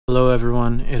Hello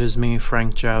everyone, it is me,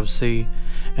 FrankJavCee,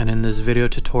 and in this video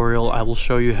tutorial I will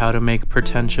show you how to make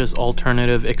pretentious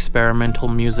alternative experimental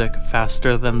music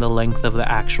faster than the length of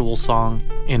the actual song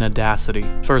in Audacity.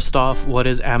 First off, what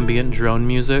is ambient drone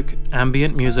music?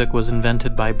 Ambient music was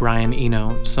invented by Brian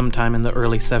Eno sometime in the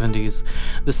early 70s.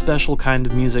 This special kind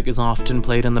of music is often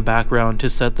played in the background to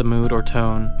set the mood or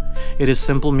tone. It is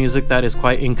simple music that is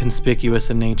quite inconspicuous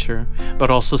in nature,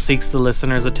 but also seeks the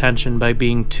listener's attention by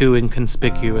being too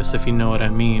inconspicuous, if you know what I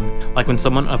mean. Like when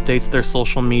someone updates their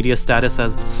social media status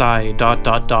as sigh ...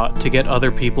 to get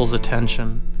other people's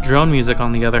attention. Drone music,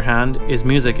 on the other hand, is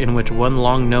music in which one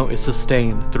long note is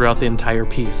sustained throughout the entire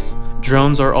piece.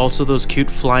 Drones are also those cute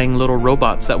flying little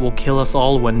robots that will kill us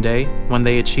all one day when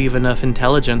they achieve enough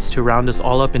intelligence to round us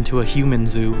all up into a human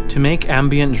zoo. To make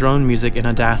ambient drone music in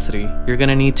Audacity, you're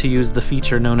gonna need to use the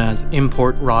feature known as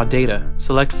Import Raw Data.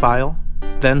 Select File,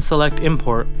 then select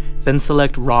Import, then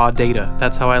select Raw Data.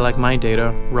 That's how I like my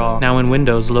data, raw. Now in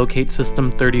Windows, locate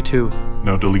System32.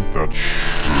 Now delete that.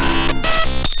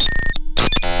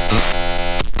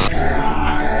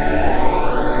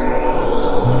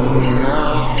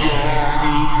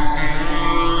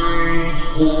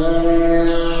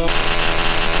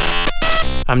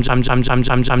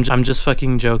 I'm just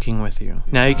fucking joking with you.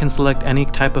 Now you can select any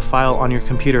type of file on your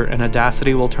computer and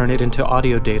Audacity will turn it into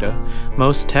audio data.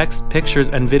 Most text, pictures,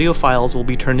 and video files will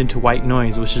be turned into white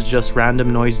noise, which is just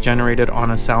random noise generated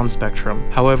on a sound spectrum.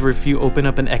 However, if you open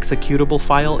up an executable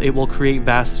file, it will create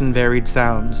vast and varied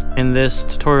sounds. In this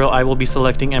tutorial, I will be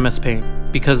selecting MS Paint,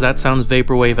 because that sounds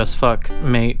vaporwave as fuck,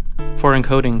 mate. For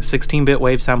encoding, 16-bit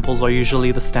wave samples are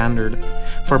usually the standard.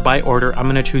 For byte order, I'm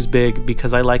gonna choose big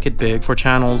because I like it big. For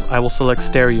channels, I will select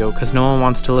stereo because no one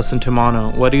wants to listen to mono.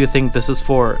 What do you think this is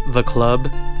for? The club?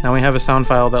 Now we have a sound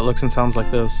file that looks and sounds like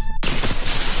this.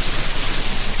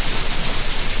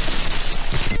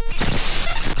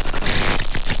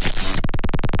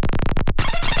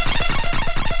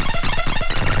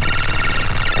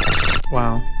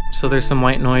 Wow. So there's some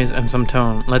white noise and some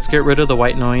tone. Let's get rid of the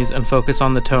white noise and focus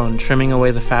on the tone, trimming away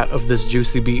the fat of this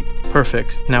juicy beat.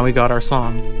 Perfect, now we got our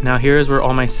song. Now here is where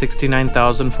all my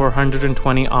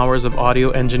 69,420 hours of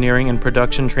audio engineering and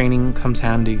production training comes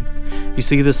handy. You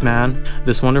see this man?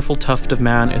 This wonderful tuft of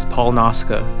man is Paul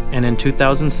Noska, and in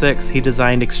 2006 he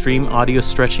designed extreme audio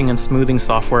stretching and smoothing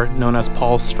software known as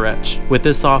Paul Stretch. With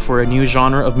this software, a new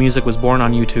genre of music was born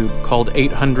on YouTube called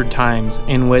 800 times,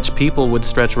 in which people would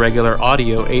stretch regular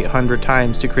audio 800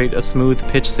 times to create a smooth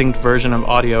pitch-synced version of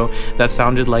audio that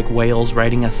sounded like whales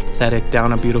riding aesthetic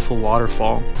down a beautiful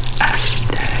waterfall.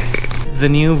 The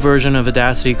new version of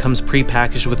Audacity comes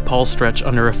pre-packaged with Paul Stretch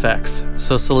under effects,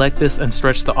 so select this and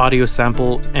stretch the audio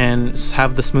sample and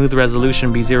have the smooth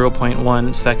resolution be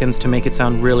 0.1 seconds to make it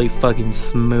sound really fucking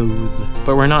smooth.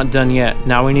 But we're not done yet.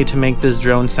 Now we need to make this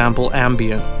drone sample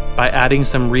ambient by adding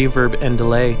some reverb and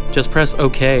delay. Just press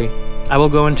OK. I will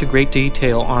go into great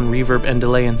detail on reverb and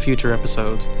delay in future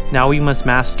episodes. Now we must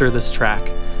master this track.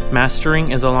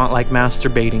 Mastering is a lot like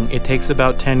masturbating. It takes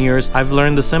about 10 years. I've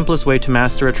learned the simplest way to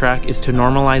master a track is to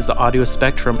normalize the audio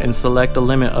spectrum and select a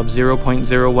limit of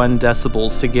 0.01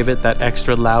 decibels to give it that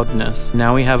extra loudness.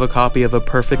 Now we have a copy of a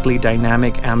perfectly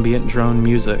dynamic ambient drone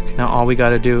music. Now all we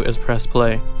gotta do is press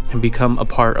play and become a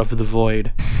part of the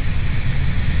void.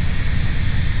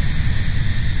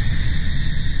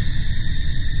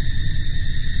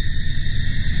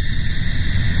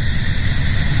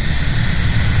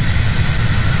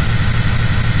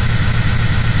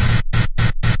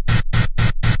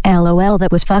 LOL,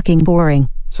 that was fucking boring.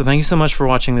 So thank you so much for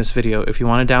watching this video. If you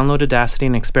want to download Audacity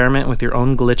and experiment with your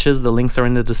own glitches, the links are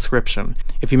in the description.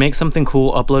 If you make something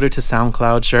cool, upload it to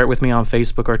SoundCloud, share it with me on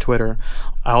Facebook or Twitter.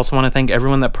 I also want to thank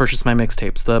everyone that purchased my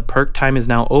mixtapes. The perk time is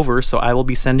now over, so I will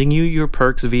be sending you your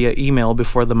perks via email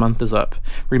before the month is up.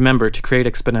 Remember to create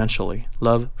exponentially.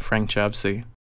 Love, FrankJavCee.